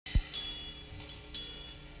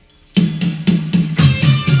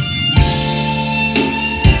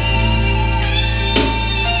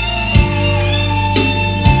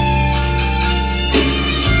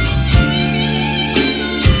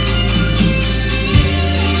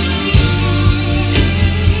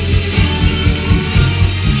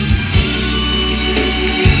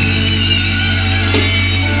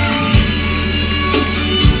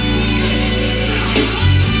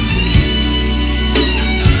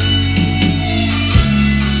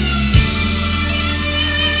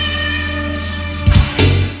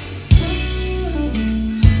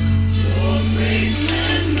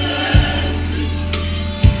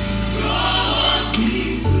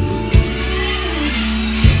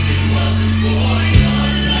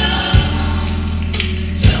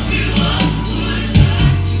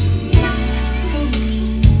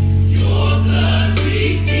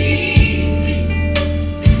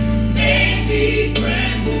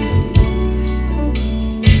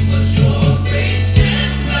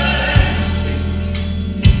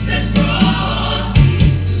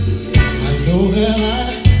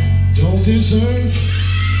deserve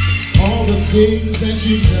all the things that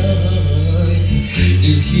you've done.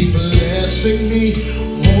 You keep blessing me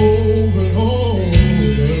over and over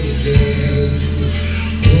again.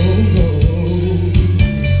 Oh,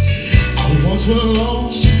 I once was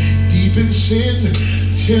lost deep in sin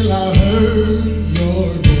till I heard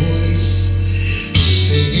your voice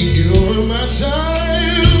singing, "You're my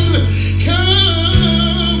child,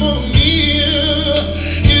 come on near."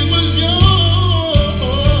 It was your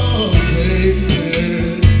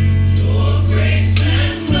grace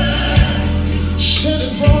and mercy shed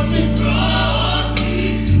upon me.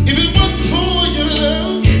 If it wasn't for your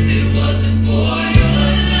love,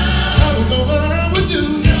 I don't know what I would do.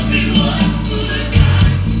 Tell me what would I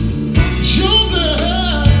do? Your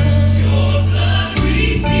blood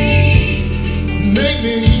redeemed, make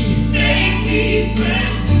me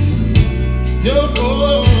brand new. Your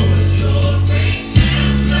grace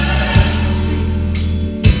and mercy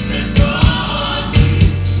that brought me.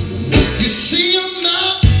 You see, I'm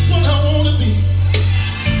not what I want to be,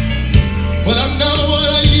 but I'm not what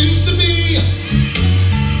I used to be.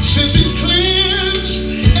 Since He's cleansed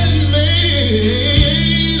and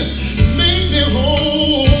made me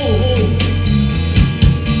whole,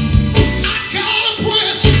 I gotta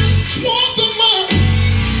press toward the mark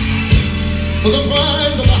for the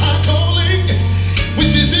prize of the high calling,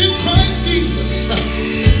 which is in Christ Jesus. I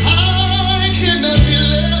cannot be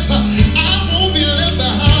left. I won't be left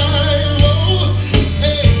behind. Oh,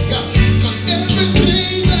 hey, 'cause every day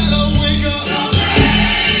that I wake up,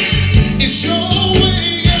 it's your way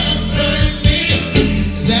of telling me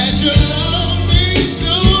that you love me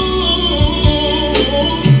so.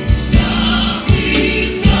 Love me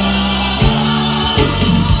so.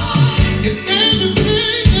 And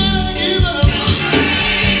everything that I give up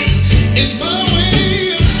is my way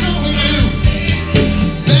of showing you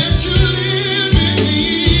that you live in me,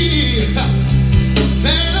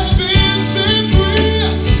 that I've been set free.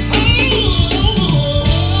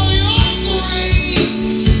 Oh, your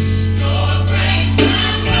grace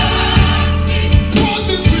and mercy brought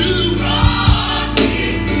me through.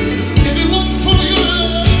 If it wasn't for your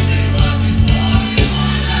love,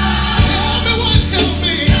 tell me what, tell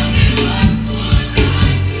me.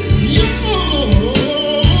 Your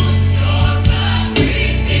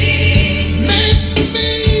makes me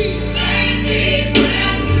brand new.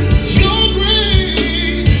 Your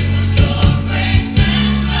grace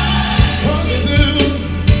brought me through.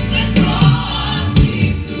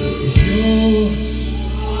 Your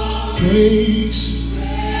grace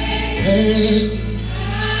and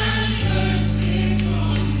mercy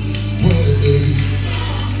brought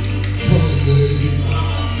me.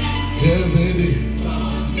 Yes, it did.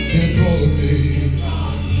 It brought me.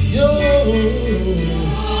 Your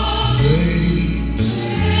grace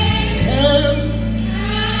and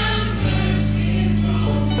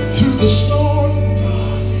through the storm,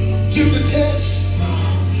 through the test,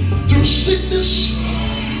 through sickness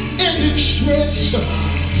and in stress,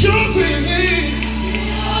 your grace,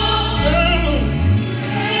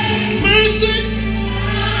 mercy,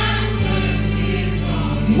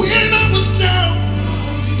 when I was down,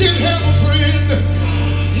 didn't have a friend,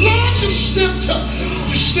 Lord, you stepped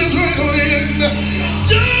right on in.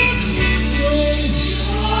 Your grace,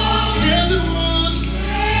 yes it was,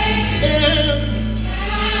 and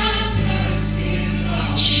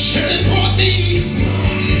said it brought me,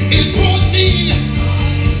 it brought me,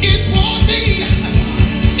 it brought me,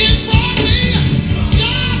 it brought me.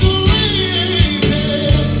 Your grace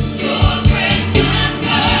and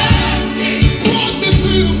mercy brought me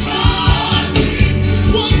through.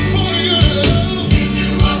 Wasn't for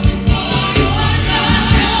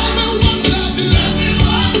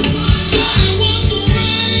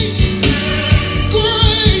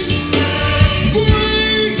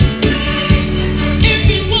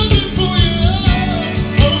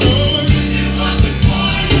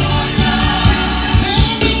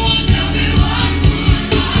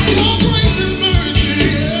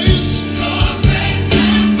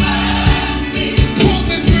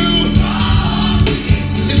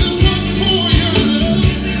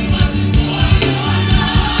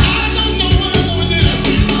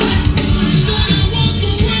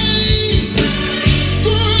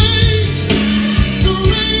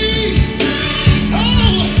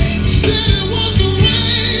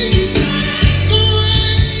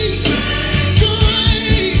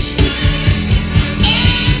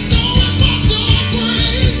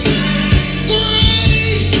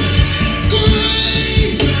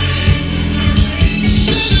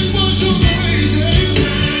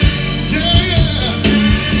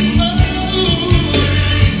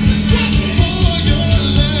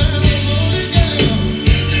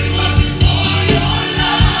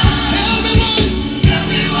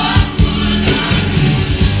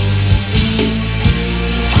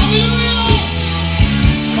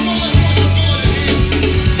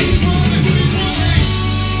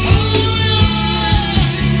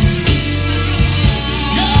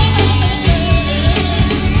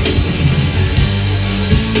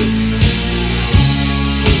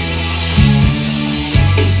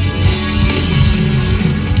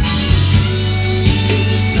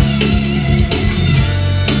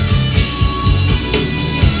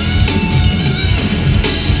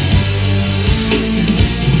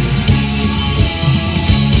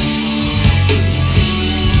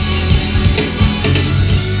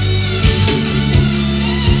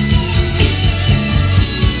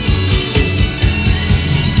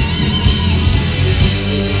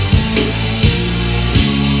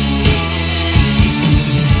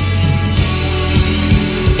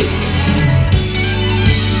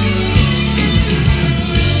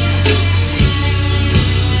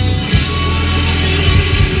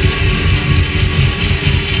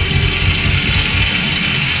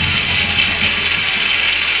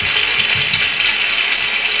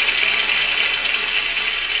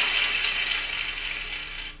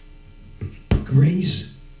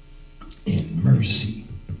and mercy.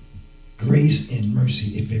 Grace and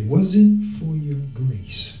mercy. If it wasn't for your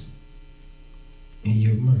grace and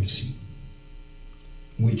your mercy,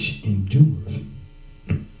 which endureth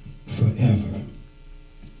forever,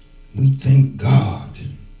 we thank God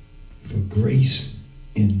for grace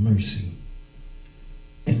and mercy.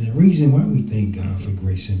 And the reason why we thank God for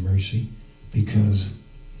grace and mercy, because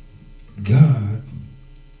God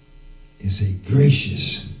is a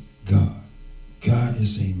gracious God. God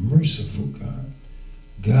is a merciful God.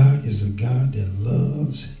 God is a God that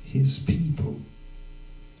loves his people.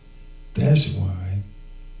 That's why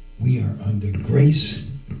we are under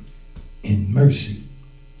grace and mercy.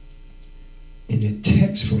 And the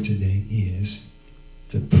text for today is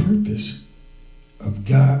the purpose of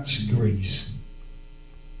God's grace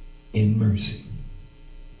and mercy.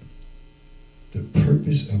 The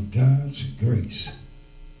purpose of God's grace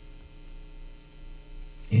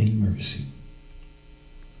and mercy.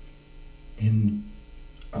 And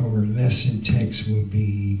our lesson text will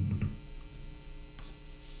be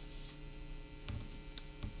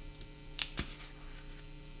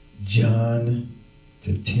John,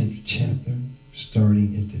 the 10th chapter,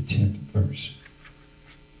 starting at the 10th verse.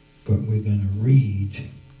 But we're going to read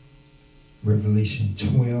Revelation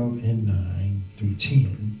 12 and 9 through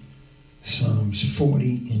 10, Psalms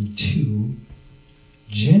 40 and 2,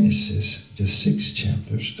 Genesis, the 6th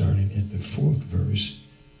chapter, starting at the 4th verse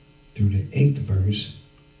through the 8th verse,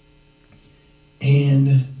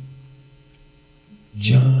 and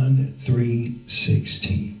John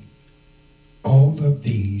 3:16. All of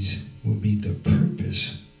these will be the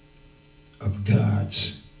purpose of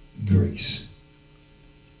God's grace.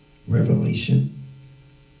 Revelation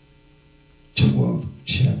 12th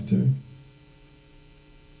chapter.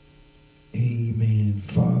 Amen.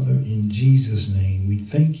 Father, in Jesus' name, we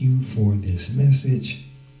thank you for this message,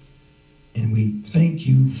 and we thank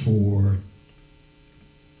you for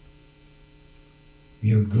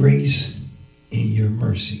your grace and your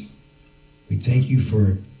mercy. We thank you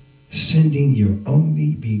for sending your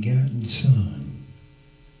only begotten Son,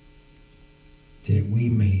 that we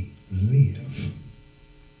may live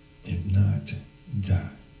and not die.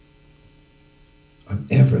 An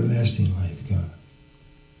everlasting life, God,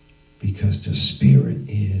 because the Spirit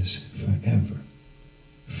is forever.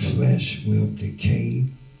 Flesh will decay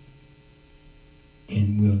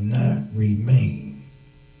and will not remain,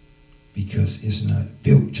 because it's not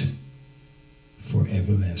built for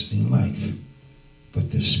everlasting life.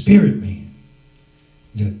 But the spirit man,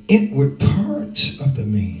 the inward parts of the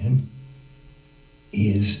man,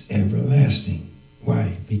 is everlasting.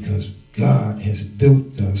 Why? Because God has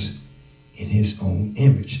built us in his own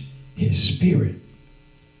image. His spirit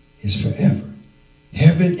is forever.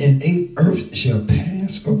 Heaven and earth shall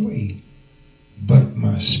pass away, but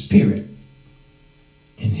my spirit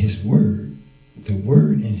and his word, the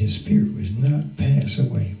word and his spirit, will not pass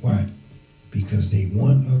away. Why? Because they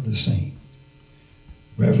one are the same.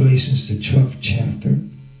 Revelations, the 12th chapter,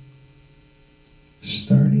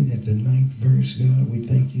 starting at the 9th verse. God, we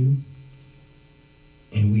thank you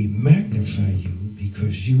and we magnify you,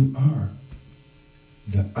 because you are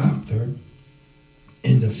the author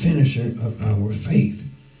and the finisher of our faith,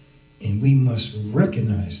 and we must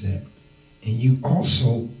recognize that. And you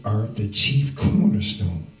also are the chief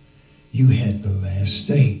cornerstone. You had the last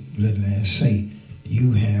say.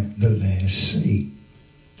 You have the last say.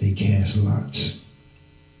 They cast lots,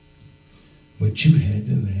 but you had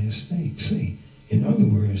the last say. In other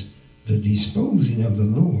words, the disposing of the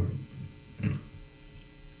Lord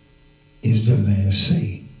is the last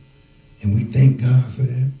say. And we thank God for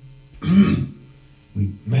that.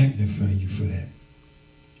 We magnify you for that.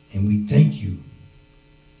 And we thank you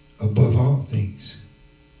above all things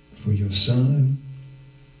for your Son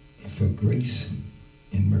and for grace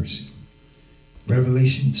and mercy.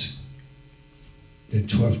 Revelations, the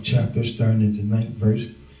 12th chapter, starting at the 9th verse.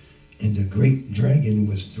 And the great dragon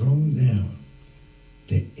was thrown down,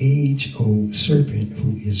 the age-old serpent,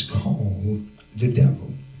 who is called the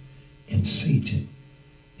devil and Satan,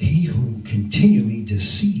 he who continually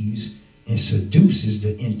deceives and seduces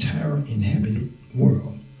the entire inhabited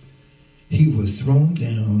world. He was thrown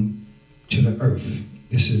down to the earth.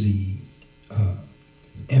 This is the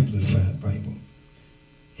Amplified Bible.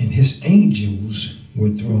 And his angels were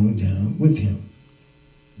thrown down with him.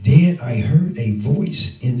 Then I heard a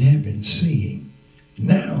voice in heaven saying,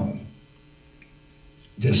 now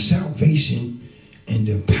the salvation and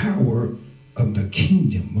the power of the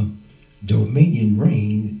kingdom, dominion,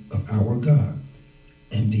 reign of our God,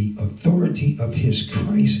 and the authority of his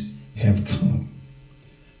Christ have come.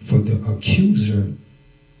 For the accuser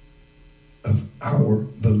of our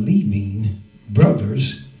believing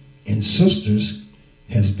brothers and sisters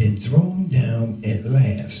has been thrown down at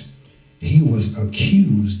last. He who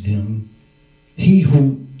accused them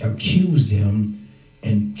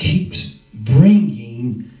and keeps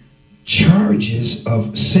bringing charges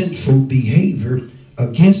of sinful behavior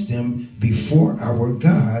against them before our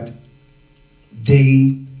God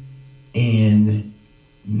day and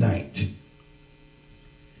night.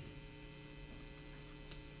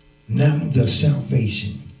 Now the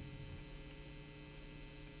salvation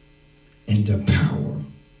and the power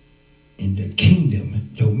and the kingdom,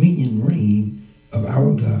 dominion, reign of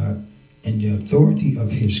our God and the authority of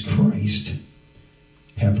his Christ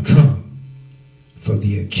have come, for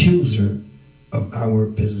the accuser of our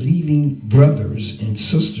believing brothers and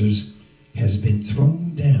sisters has been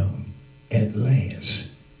thrown down at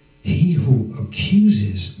last. He who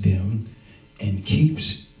accuses them and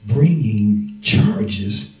keeps bringing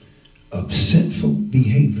charges of sinful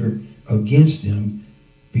behavior against them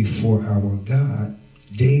before our God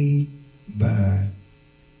day by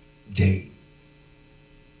day.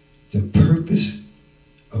 The purpose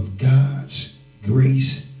of God's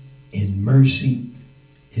grace and mercy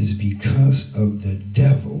is because of the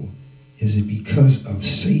devil. Is it because of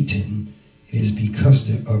Satan? It is because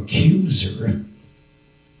the accuser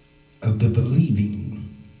of the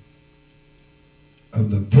believing,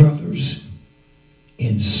 of the brothers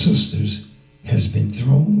and sisters, has been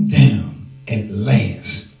thrown down at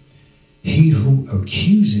last. He who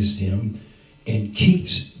accuses them and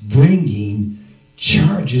keeps bringing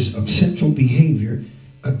charges of sinful behavior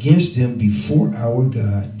against them before our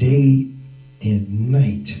God day and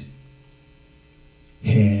night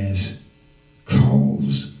has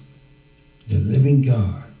caused the living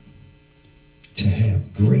God to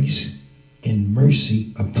have grace and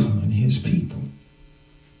mercy upon his people.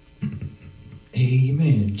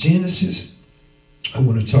 Amen. Genesis, I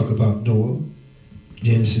want to talk about Noah.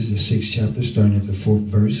 Genesis, the 6th chapter, starting at the 4th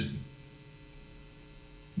verse.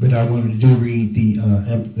 But I wanted to read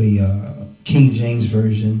the King James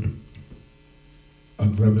Version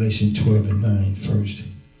of Revelation 12 and 9 first.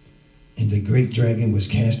 And the great dragon was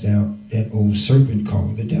cast out, that old serpent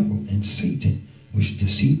called the devil and Satan, which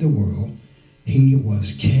deceived the world. He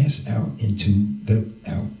was cast out into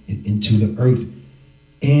the earth,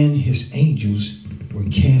 and his angels were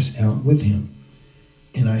cast out with him.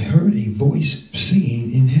 And I heard a voice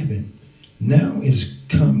saying in heaven, now is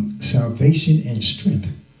come salvation and strength,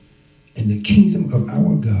 and the kingdom of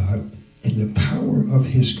our God, and the power of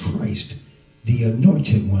his Christ, the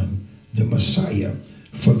anointed one, the Messiah.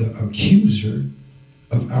 For the accuser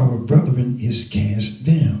of our brethren is cast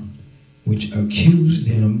down, which accused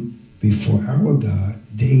them before our God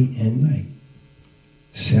day and night.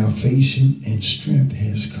 Salvation and strength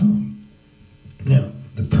has come. Now,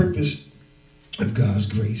 the purpose of God's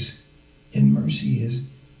grace and mercy is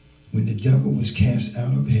when the devil was cast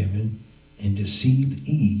out of heaven and deceived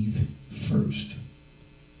Eve first.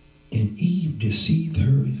 And Eve deceived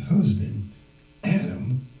her husband,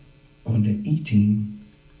 Adam, on the eating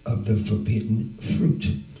of the forbidden fruit.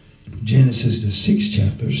 Genesis, the 6th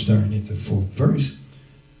chapter, starting at the 4th verse.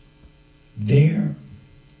 There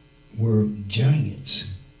were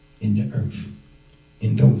giants in the earth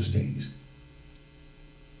in those days.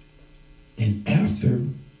 And after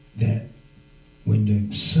that, when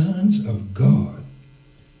the sons of God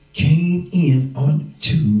came in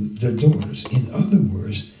unto the daughters, in other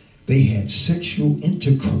words, they had sexual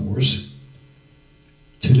intercourse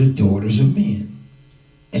to the daughters of men,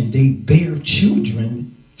 and they bare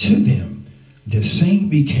children to them. The same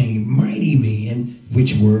became mighty men,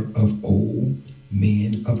 which were of old,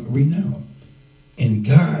 men of renown. And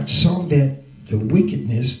God saw that the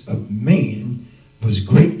wickedness of man was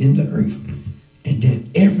great in the earth, and that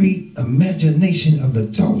every imagination of the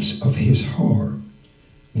thoughts of his heart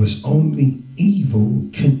was only evil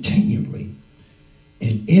continually.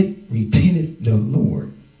 And it repented the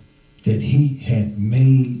Lord that he had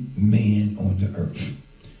made man on the earth.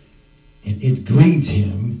 And it grieved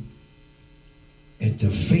him at the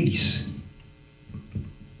face.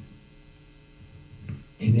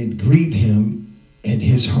 And it grieved him at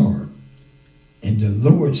his heart. And the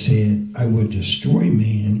Lord said, I will destroy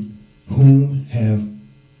man whom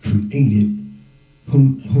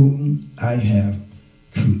I have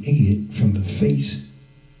created from the face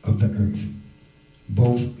of the earth,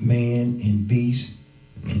 both man and beast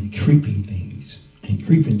and creeping things,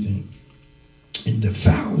 and the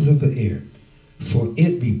fowls of the air. For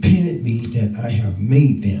it repented me that I have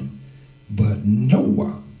made them. But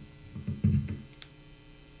Noah,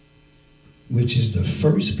 which is the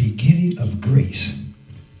first beginning of grace,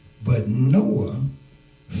 but Noah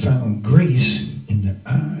found grace in the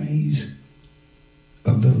eyes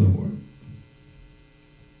of of the Lord.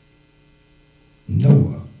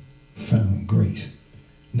 Noah found grace.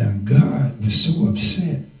 Now God was so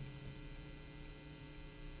upset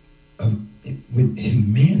with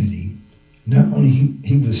humanity. Not only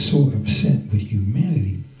he was so upset with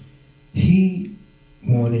humanity, he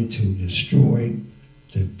wanted to destroy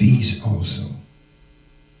the beast also.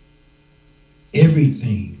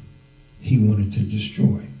 Everything he wanted to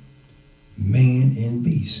destroy, man and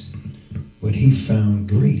beast. But he found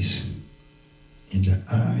grace in the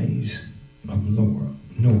eyes of Noah.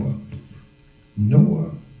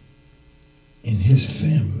 Noah and his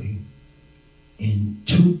family, in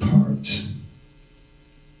two parts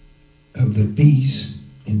of the beast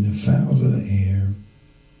and the fowls of the air,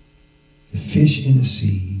 the fish in the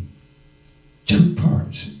sea, two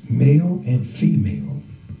parts, male and female.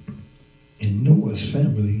 And Noah's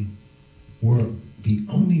family were the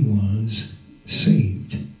only ones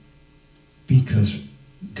saved because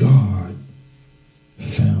God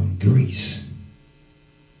found grace.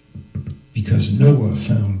 Because Noah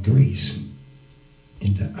found grace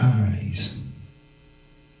in the eyes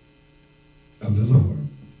of the Lord.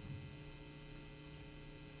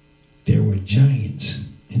 There were giants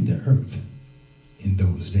in the earth in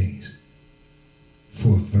those days.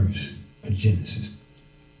 4th verse of Genesis.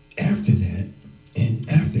 After that,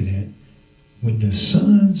 when the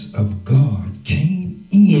sons of God came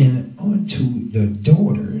in unto the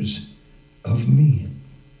daughters of men,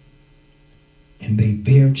 and they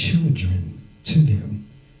bare children to them,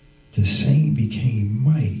 the same became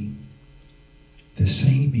mighty. The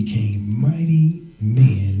same became mighty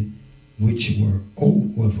men, which were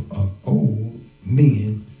old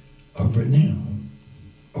men of renown,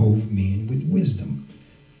 old men with wisdom.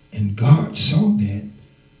 And God saw that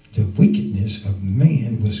the wickedness of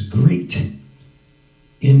man was great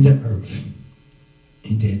in the earth,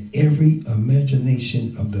 and that every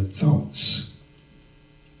imagination of the thoughts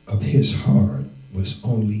of his heart was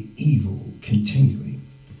only evil continually.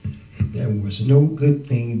 There was no good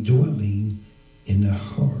thing dwelling in the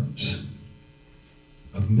hearts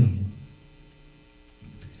of men.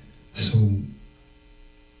 So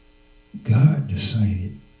God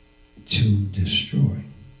decided to destroy,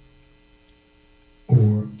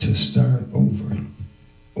 or to start over,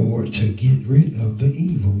 or to get rid of the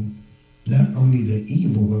evil, not only the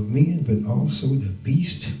evil of men, but also the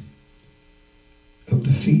beast of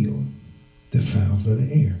the field, the fowls of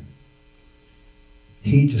the air.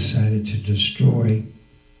 He decided to destroy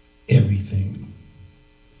everything.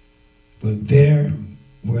 But there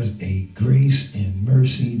was a grace and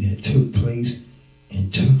mercy that took place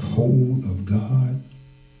and took hold of God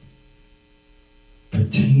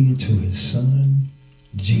pertaining to his son,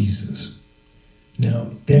 Jesus.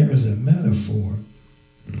 Now, there is a metaphor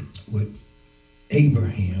with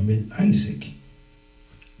Abraham and Isaac.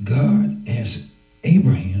 God asked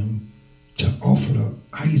Abraham to offer up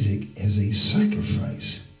Isaac as a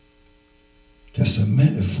sacrifice. That's a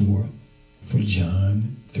metaphor for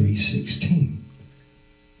John 3:16.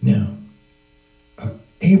 Now,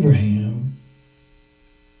 Abraham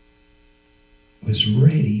was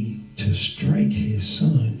ready to strike his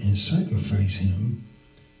son and sacrifice him,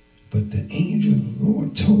 but the angel of the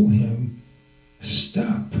Lord told him,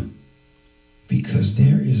 stop, because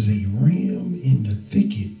there is a ram in the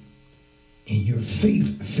thicket, and your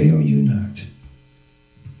faith fail you not.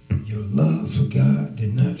 Your love for God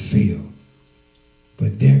did not fail.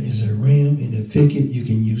 But there is a ram in the thicket. You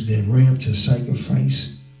can use that ram to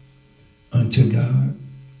sacrifice unto God.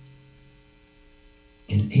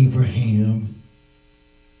 And Abraham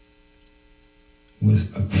was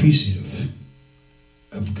appreciative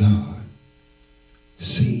of God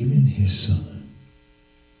saving his son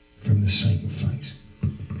from the sacrifice.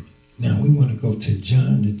 Now we want to go to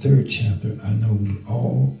John, the 3rd chapter. I know we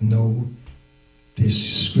all know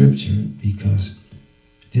this scripture because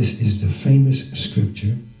this is the famous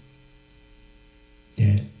scripture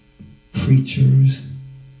that preachers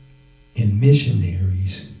and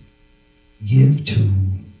missionaries give to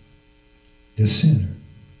the sinner.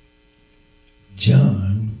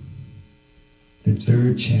 John, the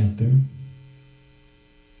 3rd chapter,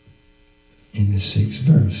 in the 6th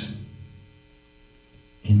verse.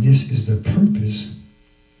 And this is the purpose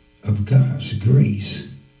of God's grace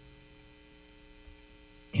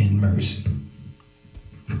and mercy.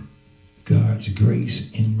 God's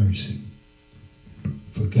grace and mercy.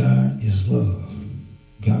 For God is love.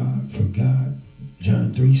 For God,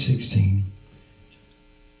 John 3:16.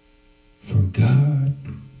 For God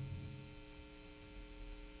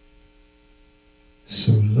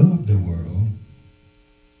so loved the world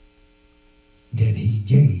that he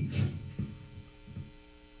gave.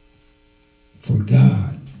 For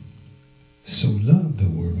God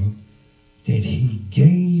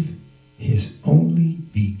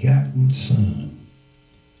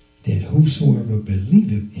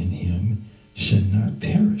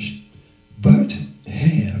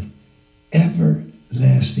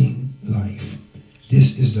lasting life.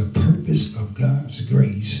 This is the purpose of God's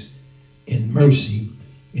grace and mercy,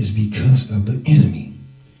 is because of the enemy,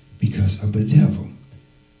 because of the devil,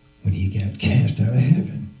 when he got cast out of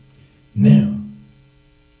heaven. Now,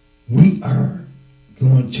 we are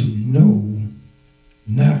going to know,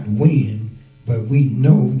 not when, but we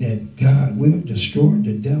know that God will destroy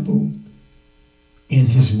the devil and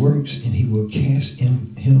his works, and he will cast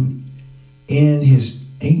him and his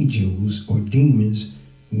angels or demons,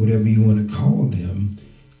 whatever you want to call them,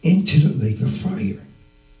 into the lake of fire.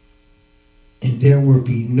 And there will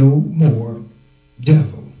be no more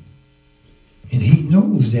devil. And he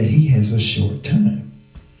knows that he has a short time.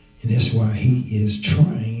 And that's why he is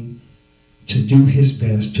trying to do his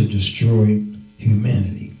best to destroy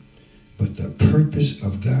humanity. But the purpose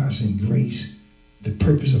of God's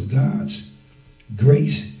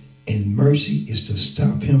grace and mercy is to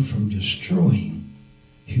stop him from destroying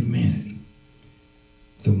humanity.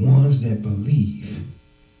 The ones that believe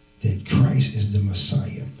that Christ is the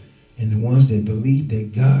Messiah, and the ones that believe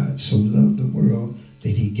that God so loved the world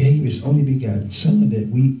that he gave his only begotten Son, that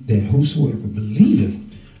whosoever believeth,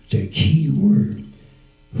 the key word,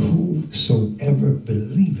 whosoever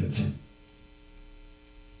believeth,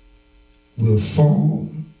 will fall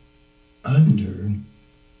under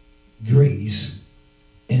grace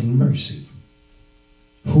and mercy.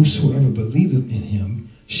 Whosoever believeth in him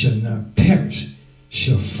shall not perish,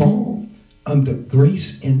 shall fall under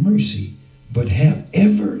grace and mercy, but have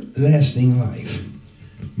everlasting life.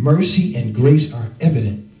 Mercy and grace are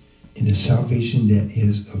evident in the salvation that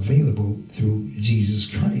is available through Jesus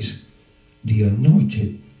Christ, the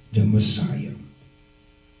anointed, the Messiah.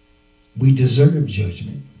 We deserve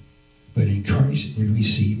judgment, but in Christ we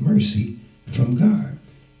receive mercy from God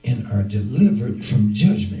and are delivered from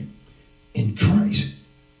judgment. In Christ,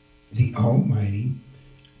 the Almighty,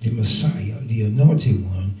 the Messiah, the Anointed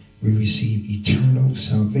One, we receive eternal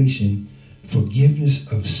salvation,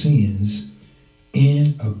 forgiveness of sins,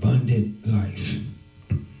 and abundant life.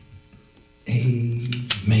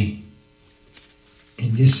 Amen.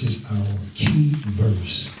 And this is our key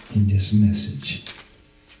verse in this message.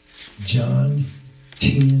 John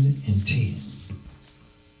 10:10.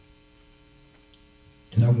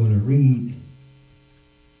 And I want to read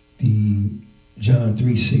the John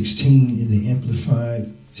 3:16 in the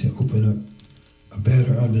Amplified to open up a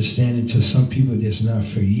better understanding to some people that's not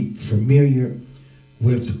familiar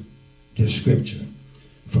with the scripture.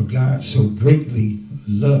 For God so greatly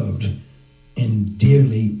loved and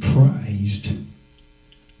dearly prized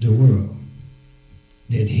the world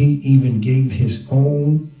that he even gave his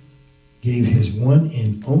one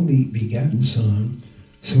and only begotten Son,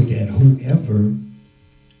 so that whoever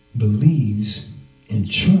believes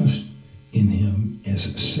and trusts in him as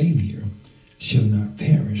a Savior shall not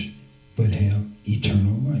perish, but have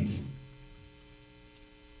eternal life.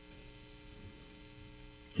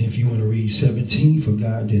 And if you want to read 17, for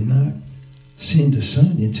God did not send the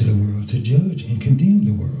Son into the world to judge and condemn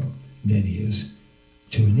the world, that is,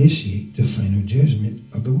 to initiate the final judgment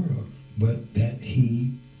of the world, but that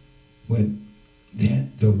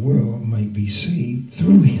the world might be saved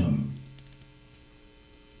through him.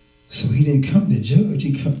 So he didn't come to judge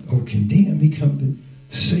or condemn, he come to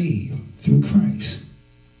save through Christ,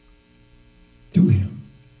 through him.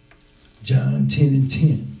 John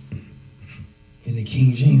 10:10 in the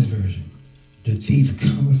King James Version. The thief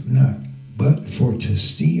cometh not, but for to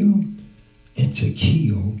steal and to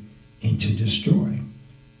kill and to destroy.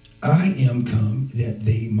 I am come that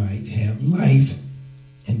they might have life,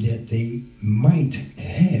 and that they might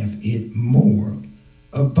have it more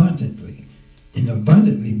abundantly. And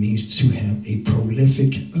abundantly means to have a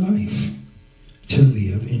prolific life, to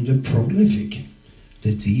live in the prolific.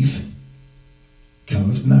 The thief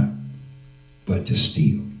cometh not, but to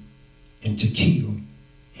steal and to kill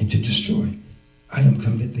and to destroy. I am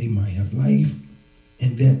come that they might have life,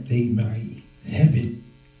 and that they might have it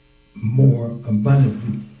more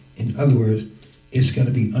abundantly. In other words, it's going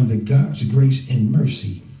to be under God's grace and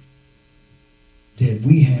mercy that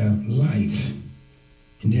we have life,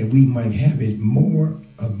 and that we might have it more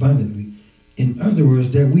abundantly. In other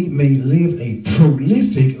words, that we may live a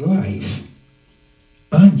prolific life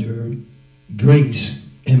under grace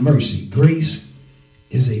and mercy. Grace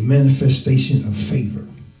is a manifestation of favor.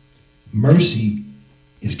 Mercy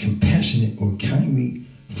is compassionate or kindly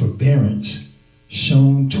forbearance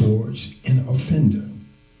shown towards an offender.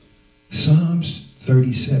 Psalms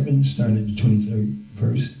 37, starting at the 23rd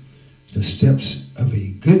verse, the steps of a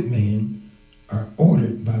good man are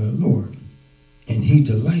ordered by the Lord, and he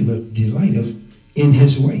delighteth in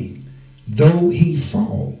his way. Though he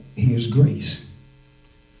fall, here's grace.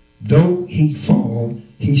 Though he fall,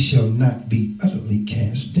 he shall not be utterly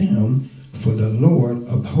cast down, for the Lord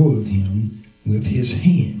upholdeth him with his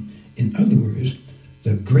hand. In other words,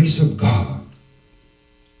 the grace of God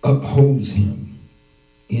upholds him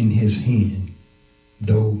in his hand,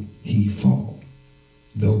 though he fall.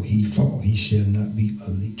 Though he fall, he shall not be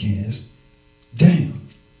utterly cast down.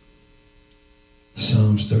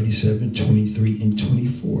 Psalms 37, 23 and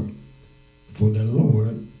 24. For the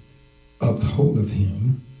Lord upholdeth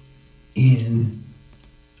him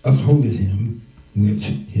with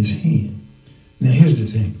his hand. Now here's the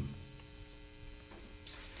thing.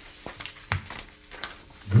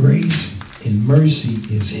 Grace and mercy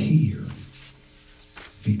is here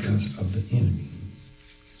because of the enemy.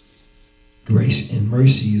 Grace and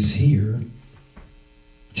mercy is here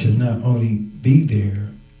to not only be there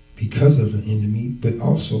because of the enemy, but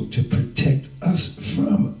also to protect us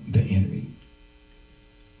from the enemy.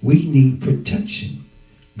 We need protection.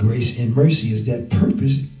 Grace and mercy is that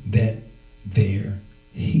purpose that they're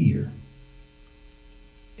here.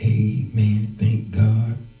 Amen. Thank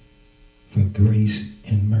God for grace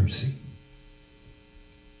and mercy.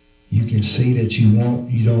 You can say that you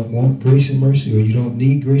don't want grace and mercy, or you don't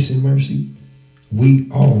need grace and mercy. We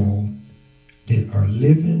all that are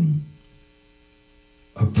living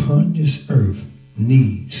upon this earth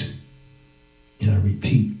needs, and I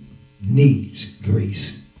repeat, needs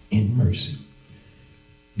grace and mercy.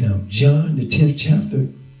 Now, John, the 10th chapter,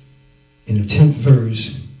 in the 10th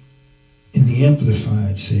verse, in the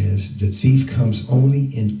Amplified says, the thief comes only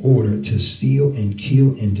in order to steal and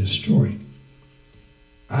kill and destroy.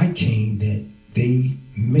 I came that they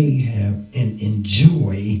may have and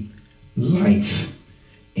enjoy life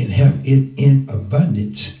and have it in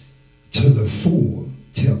abundance to the full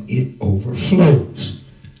till it overflows.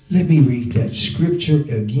 Let me read that scripture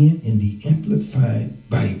again in the Amplified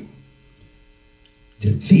Bible.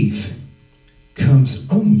 The thief comes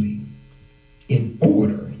only in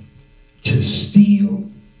order to steal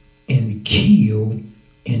and kill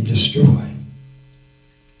and destroy.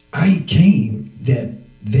 I came that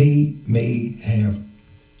they may have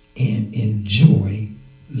and enjoy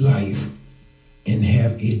life and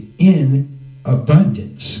have it in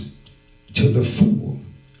abundance to the full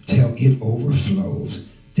till it overflows.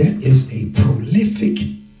 That is a prolific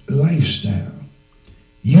lifestyle.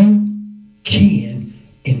 You can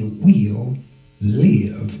and will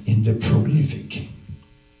live in the prolific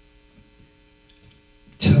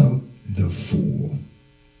till the full,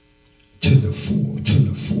 to the full, to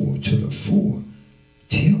the full, to the full,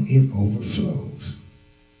 till it overflows.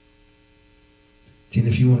 Then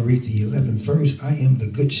if you want to read the 11th verse, I am the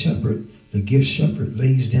good shepherd. The good shepherd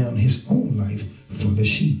lays down his own life for the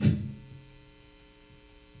sheep.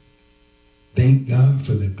 Thank God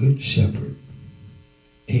for the good shepherd.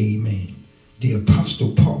 Amen. The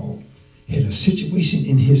Apostle Paul had a situation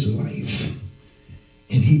in his life,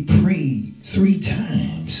 and he prayed 3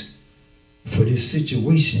 times for this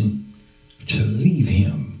situation to leave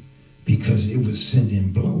him because it was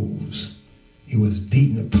sending blows. It was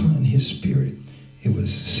beating upon his spirit. It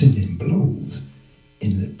was sending blows.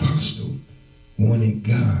 And the apostle wanted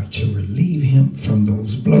God to relieve him from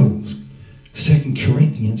those blows. 2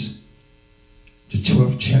 Corinthians, the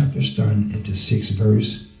 12th chapter, starting at the 6th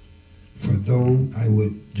verse. For though I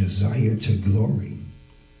would desire to glory,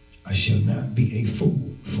 I shall not be a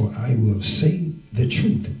fool, for I will say the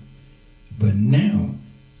truth. But now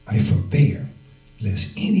I forbear,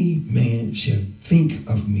 lest any man shall think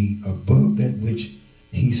of me above that which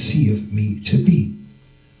he seeth me to be,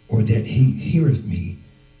 or that he heareth me,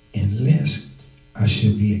 unless I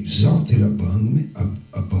should be exalted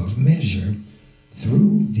above measure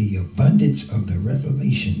through the abundance of the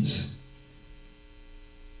revelations.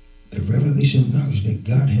 The revelation knowledge that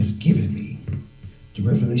God has given me, the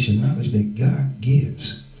revelation knowledge that God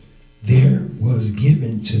gives. There was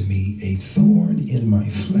given to me a thorn in my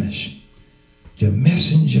flesh, the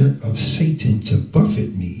messenger of Satan to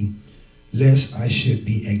buffet me, lest I should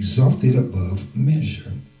be exalted above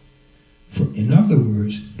measure. For in other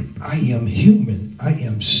words, I am human. I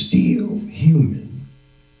am still human.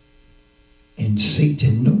 And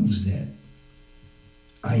Satan knows that.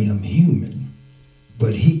 I am human.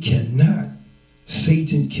 But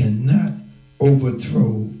Satan cannot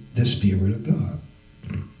overthrow the Spirit of God.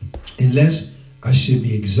 Unless I should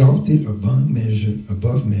be exalted above measure,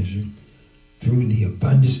 through the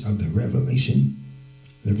abundance of the revelations,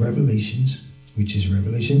 which is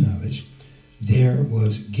revelation knowledge, there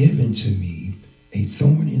was given to me a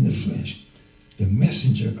thorn in the flesh, the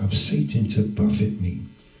messenger of Satan to buffet me,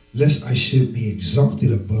 lest I should be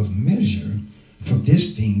exalted above measure. For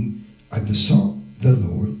this thing I besought the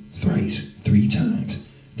Lord 3 times,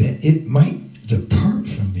 that it might depart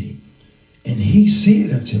from me. And he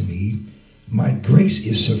said unto me, my grace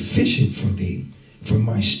is sufficient for thee, for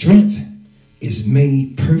my strength is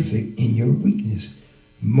made perfect in your weakness.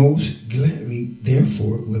 Most gladly,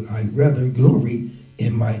 therefore, will I rather glory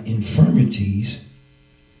in my infirmities,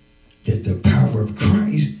 that the power of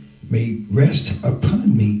Christ may rest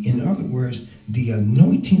upon me. In other words, the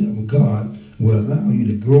anointing of God will allow you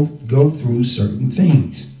to go through certain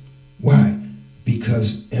things. Why?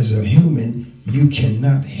 Because as a human, you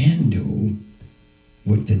cannot handle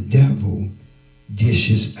what the devil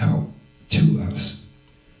dishes out to us.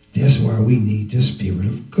 That's why we need the Spirit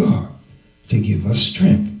of God to give us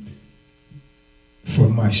strength. For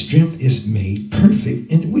my strength is made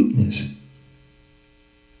perfect in weakness.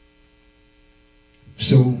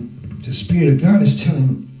 So the Spirit of God is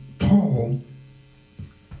telling Paul,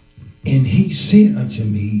 and he said unto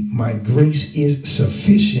me, my grace is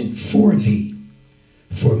sufficient for thee,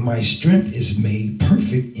 for my strength is made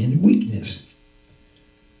perfect in weakness.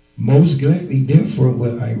 Most gladly, therefore,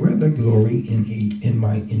 will I rather glory in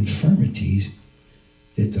my infirmities,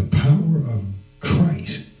 that the power of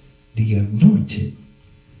Christ, the anointed,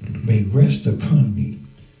 may rest upon me.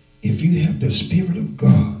 If you have the Spirit of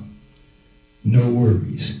God, no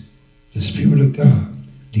worries. The Spirit of God,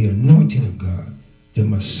 the anointing of God, the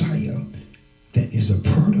Messiah that is a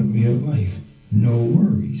part of your life, no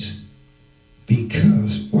worries.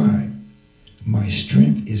 Because, why? My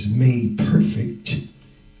strength is made perfect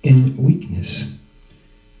in weakness.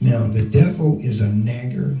 Now, the devil is a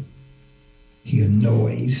nagger. He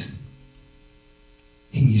annoys.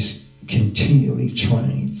 He's continually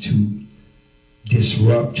trying to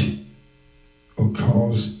disrupt or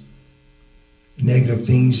cause negative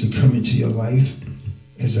things to come into your life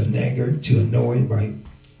as a nagger, to annoy by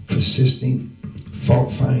persisting,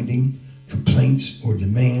 fault-finding, complaints, or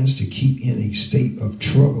demands to keep in a state of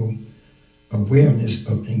trouble, awareness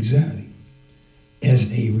of anxiety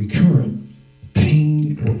as a recurrent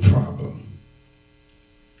pain or problem.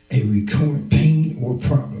 A recurrent pain or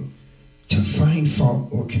problem, to find fault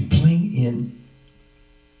or complain in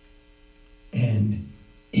an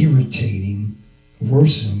irritating,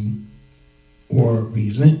 worrisome, or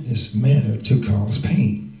relentless manner to cause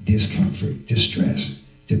pain, discomfort, distress,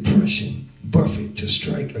 depression, buffet, to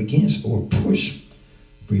strike against or push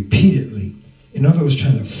repeatedly. In other words,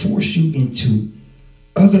 trying to force you into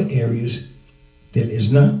other areas that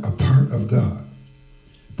is not a part of God.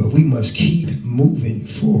 But we must keep moving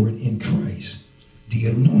forward in Christ, the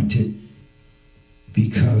anointed,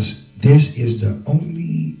 because this is the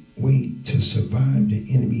only way to survive the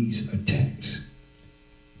enemy's attacks,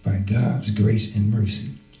 by God's grace and mercy.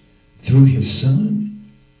 Through his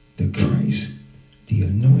Son, the Christ, the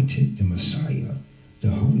anointed, the Messiah, the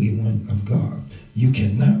Holy One of God. You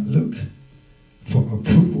cannot look for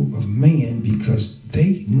approval of man, because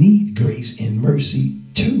they need grace and mercy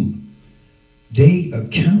too. They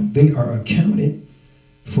are accounted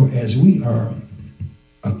for as we are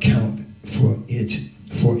account for it.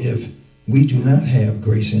 For if we do not have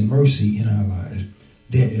grace and mercy in our lives,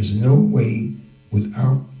 there is no way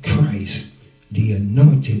without Christ, the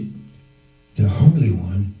anointed, the Holy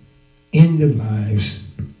One, in the lives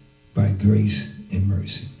by grace and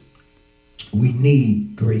mercy. We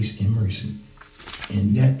need grace and mercy.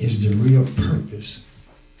 And that is the real purpose,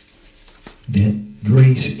 that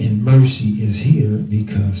grace and mercy is here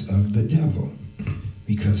because of the devil,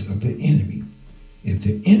 because of the enemy. If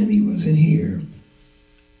the enemy wasn't here,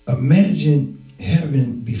 imagine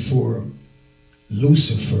heaven before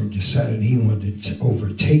Lucifer decided he wanted to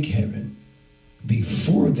overtake heaven.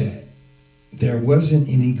 Before that, there wasn't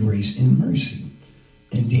any grace and mercy.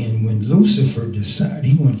 And then when Lucifer decided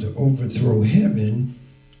he wanted to overthrow heaven,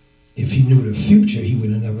 if he knew the future, he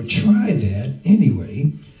would have never tried that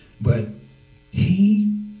anyway. But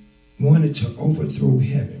he wanted to overthrow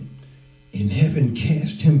heaven, and heaven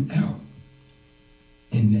cast him out.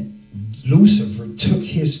 And Lucifer took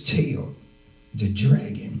his tail, the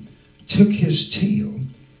dragon, took his tail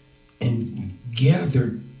and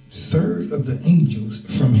gathered a third of the angels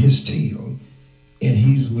from his tail, and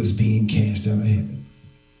he was being cast out of heaven.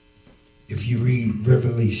 If you read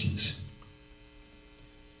Revelations,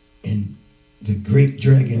 and the great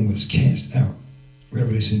dragon was cast out,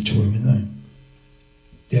 Revelation 12:9.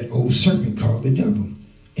 That old serpent called the devil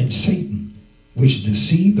and Satan, which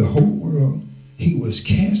deceived the whole world, he was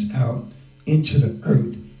cast out into the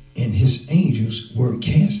earth, and his angels were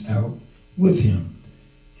cast out with him.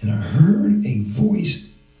 And I heard a voice,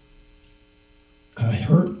 I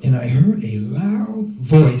heard a loud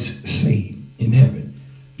voice saying in heaven,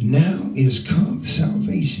 now is come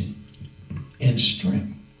salvation and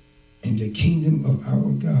strength and the kingdom of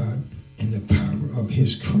our God and the power of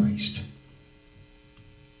his Christ.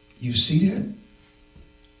 You see that?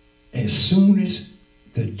 As soon as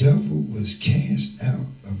the devil was cast out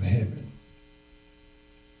of heaven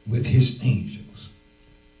with his angels,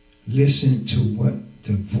 listen to what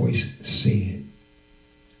the voice said.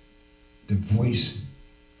 The voice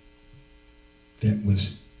that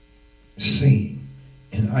was saying,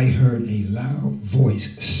 and I heard a loud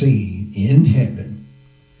voice saying in heaven,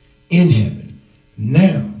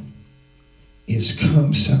 now is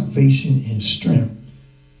come salvation and strength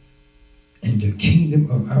and the kingdom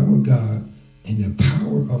of our God and the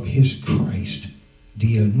power of his Christ,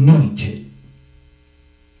 the anointed,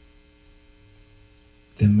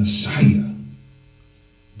 the Messiah,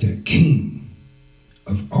 the King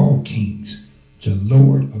of all kings, the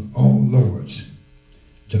Lord of all lords,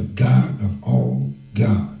 the God of all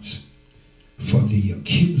gods. For the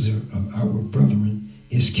accuser of our brethren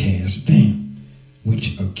is cast down,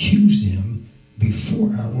 which accused them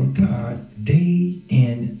before our God day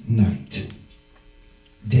and night.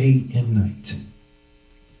 Day and night.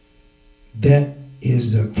 That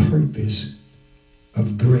is the purpose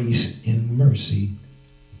of grace and mercy,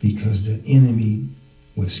 because the enemy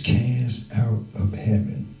was cast out of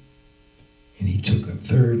heaven, and he took a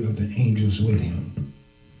third of the angels with him.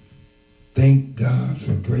 Thank God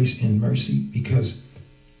for grace and mercy, because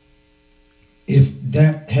if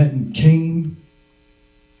that hadn't came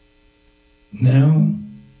now,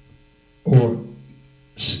 or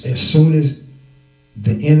as soon as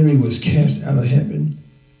the enemy was cast out of heaven,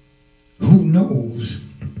 who knows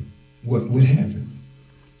what would happen.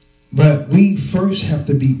 But we first have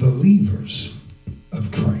to be believers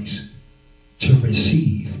of Christ to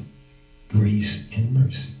receive grace and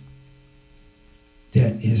mercy.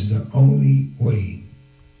 That is the only way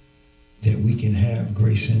that we can have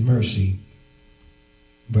grace and mercy,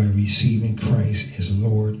 by receiving Christ as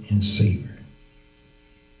Lord and Savior.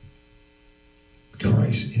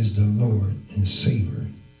 Christ is the Lord and Savior.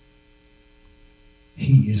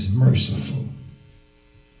 He is merciful.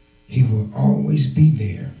 He will always be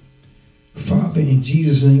there. Father, in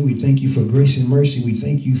Jesus' name, we thank you for grace and mercy. We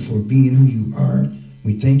thank you for being who you are.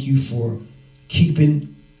 We thank you for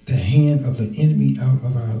keeping the hand of the enemy out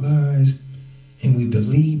of our lives. And we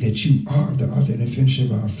believe that you are the author and finisher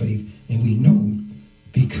of our faith. And we know,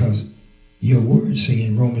 because your words say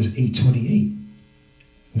in Romans 8:28,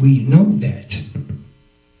 we know that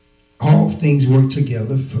all things work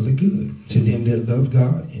together for the good to them that love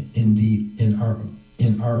God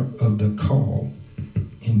and are of the call,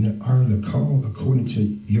 and are the call according to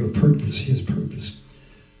your purpose, his purpose.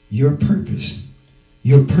 Your purpose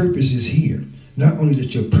is here. Not only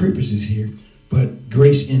that your purpose is here, but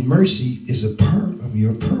grace and mercy is a part of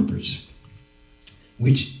your purpose,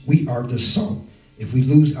 which we are the salt. If we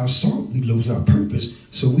lose our salt, we lose our purpose.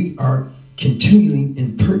 So we are continuing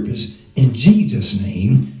in purpose. In Jesus'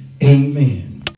 name, amen.